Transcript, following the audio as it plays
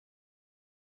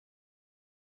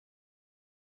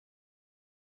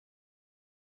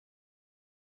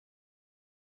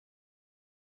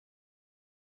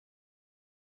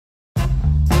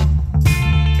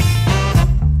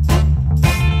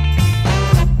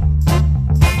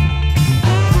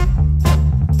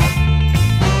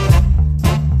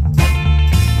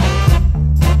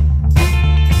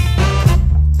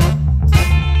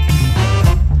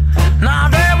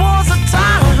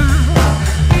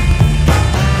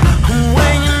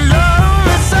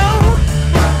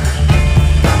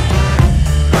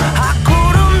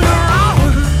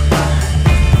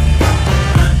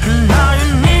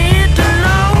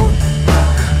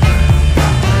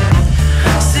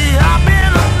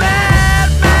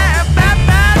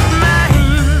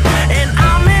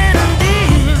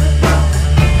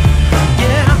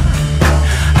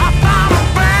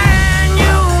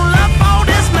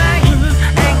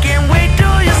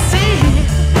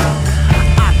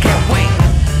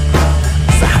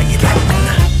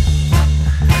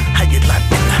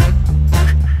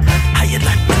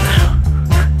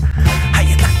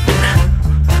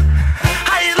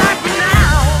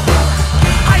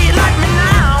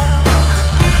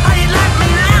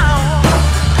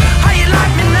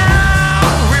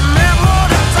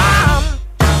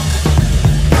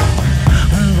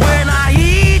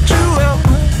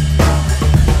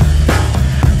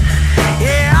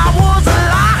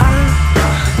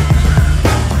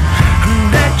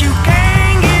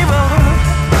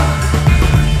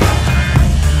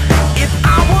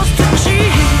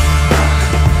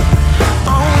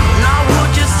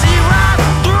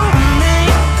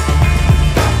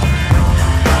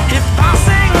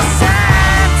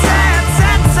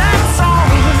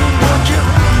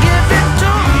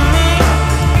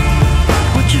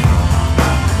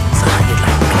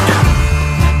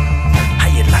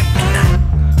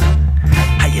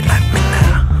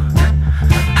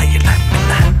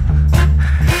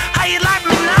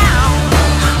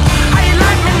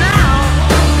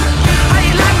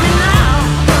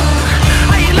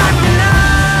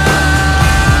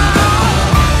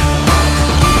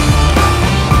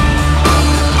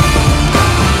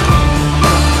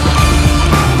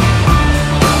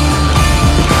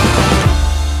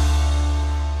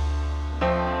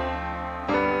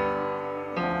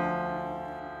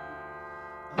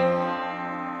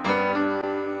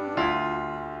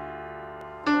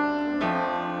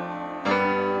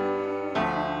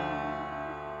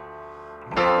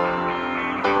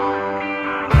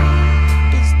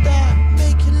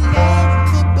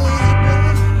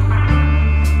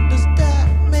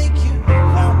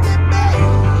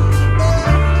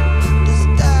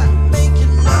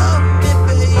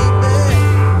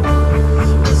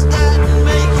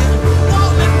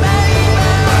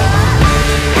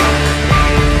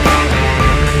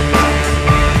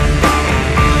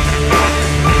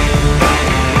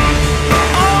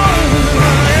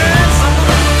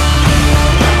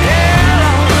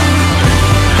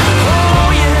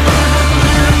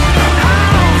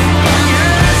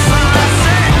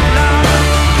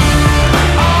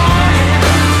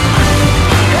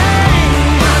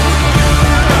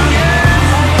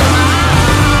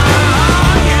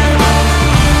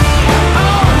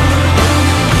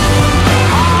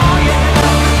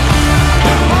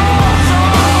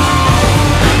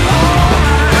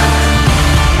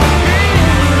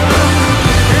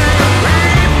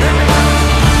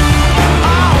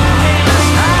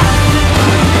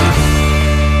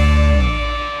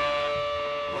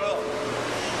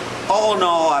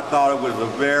all, I thought it was a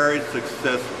very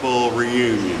successful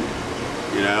reunion,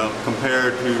 you know,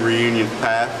 compared to reunions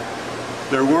past.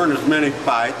 There weren't as many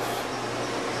fights.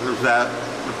 There's that.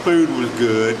 The food was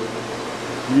good.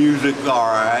 Music's all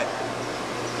right.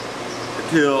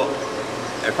 Until,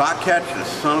 if I catch the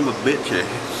son of a bitch that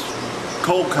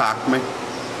cold cocked me,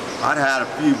 I'd had a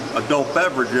few adult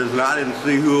beverages and I didn't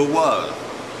see who it was.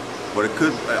 But it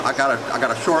could. I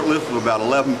got a short list of about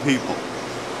 11 people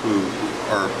who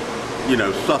are, you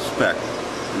know, suspect,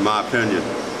 in my opinion.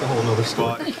 A whole nother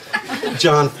story.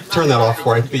 John, turn that off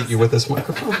before I beat you with this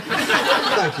microphone.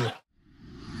 Thank you.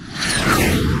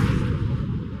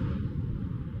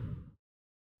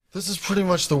 This is pretty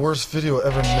much the worst video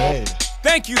ever made.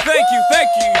 Thank you, thank you, thank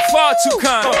you. Far too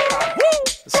kind.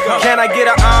 Can I get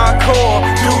an encore?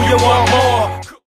 Do you want more?